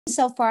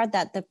So far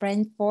that the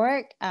brain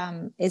fog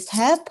is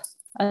help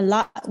a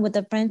lot with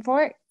the brain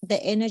fog,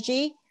 the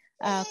energy,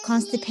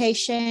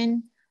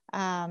 constipation,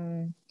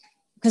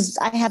 because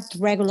I have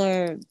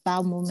regular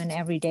bowel movement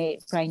every day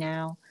right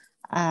now.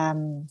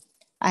 I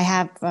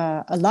have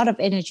a lot of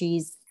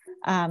energies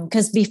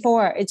because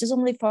before it's just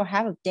only for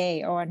half a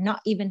day or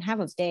not even half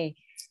a day.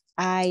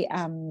 I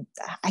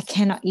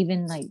cannot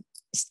even like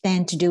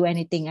stand to do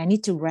anything. I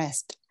need to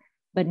rest.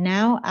 But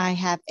now I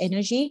have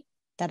energy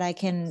that I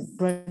can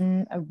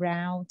run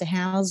around the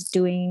house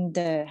doing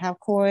the house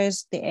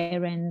chores, the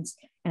errands,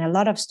 and a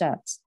lot of stuff.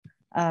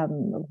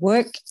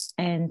 Work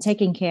and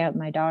taking care of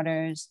my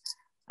daughters.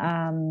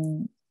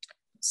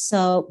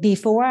 So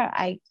before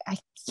I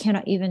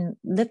cannot even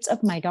lift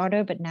up my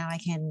daughter, but now I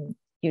can,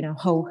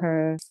 hold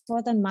her.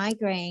 For the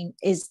migraine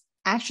is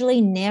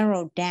actually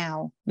narrowed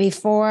down.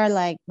 Before,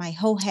 like my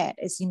whole head,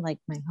 it seemed like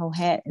my whole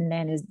head, and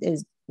then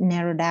is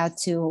narrowed out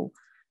to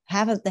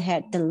half of the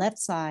head, the left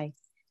side.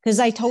 Because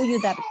I told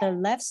you that the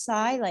left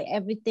side, like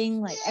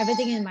everything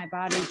in my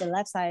body, the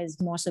left side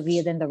is more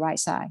severe than the right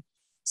side.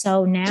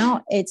 So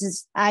now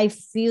I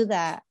feel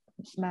that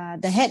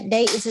the head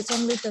day is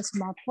only the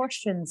small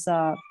portions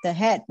of the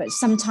head, but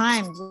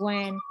sometimes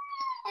when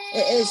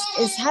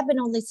it's happened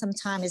only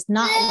sometimes, it's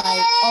not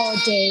like all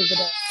day with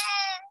it.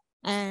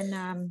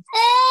 And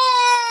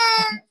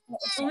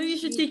well, you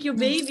should take your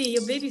baby.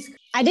 Your baby's.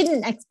 I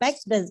didn't expect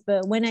this,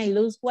 but when I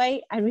lose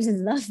weight, I really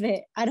love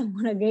it. I don't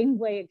want to gain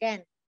weight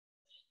again.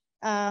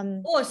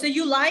 So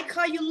you like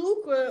how you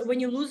look when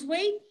you lose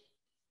weight?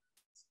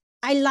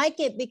 I like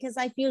it because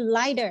I feel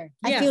lighter.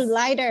 Yes.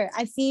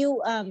 I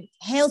feel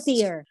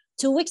healthier.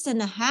 2 weeks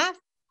and a half,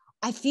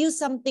 I feel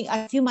something.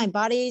 I feel my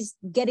body's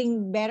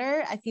getting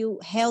better. I feel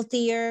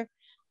healthier.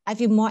 I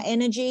feel more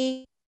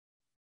energy,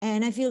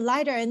 and I feel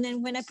lighter. And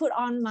then when I put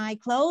on my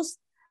clothes,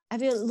 I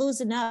feel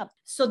loosen up.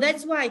 So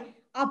that's why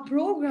our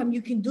program,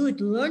 you can do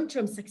it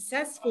long-term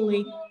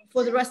successfully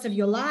for the rest of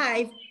your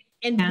life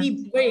and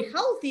be very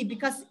healthy,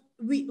 because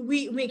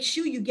we make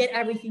sure you get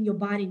everything your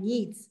body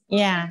needs.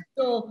 Yeah.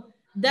 So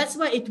that's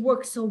why it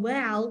works so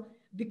well,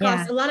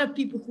 because a lot of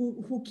people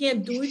who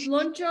can't do it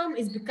long-term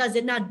is because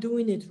they're not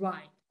doing it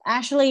right.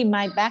 Actually,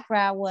 my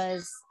background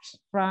was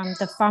from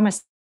the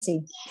pharmacy.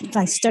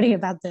 I study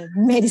about the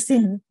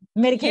medication.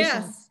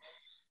 Yes.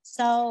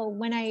 So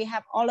when I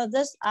have all of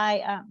this,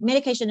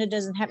 medication, it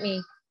doesn't help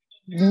me,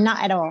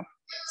 not at all.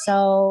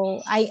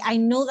 So I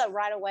know that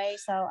right away.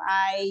 So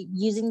I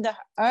using the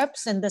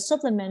herbs and the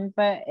supplement,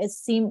 but it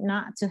seemed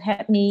not to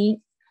help me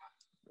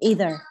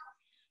either.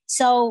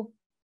 So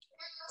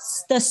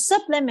the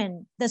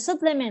supplement,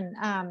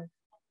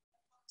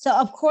 so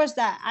of course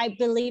that I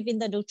believe in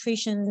the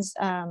nutritions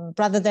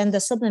rather than the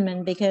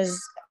supplement, because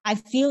I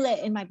feel it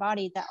in my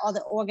body that all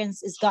the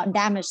organs is got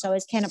damaged. So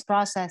it's kind of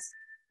process,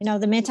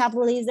 the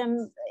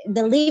metabolism,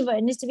 the liver,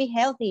 it needs to be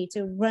healthy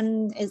to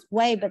run its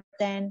way, but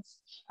then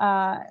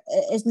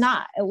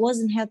it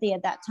wasn't healthy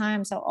at that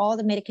time. So all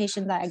the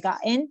medication that I got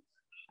in,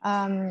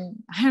 I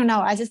don't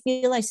know, I just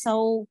feel like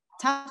so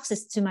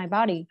toxic to my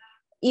body,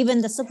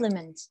 even the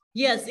supplements.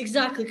 Yes,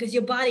 exactly, because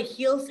your body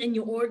heals and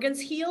your organs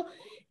heal.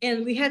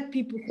 And we had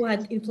people who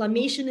had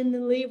inflammation in the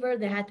liver,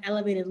 they had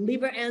elevated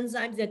liver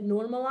enzymes that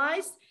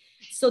normalized.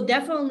 So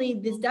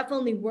this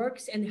definitely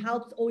works and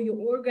helps all your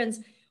organs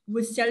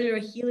with cellular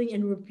healing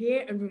and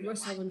repair and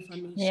reversal of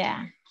inflammation.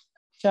 Yeah.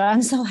 So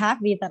I'm so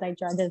happy that I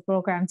joined this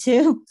program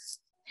too.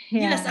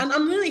 Yeah. Yes,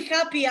 I'm really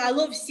happy. I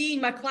love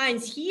seeing my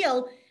clients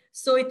heal.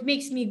 So it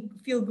makes me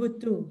feel good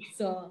too.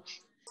 So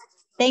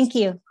thank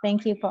you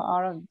for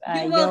all of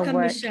You're welcome, your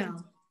work.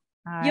 Michelle.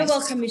 You're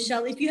welcome,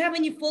 Michelle. If you have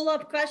any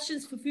follow-up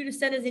questions, feel free to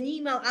send us an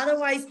email.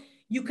 Otherwise,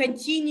 you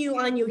continue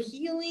on your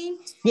healing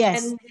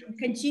and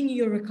continue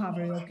your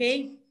recovery,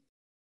 okay?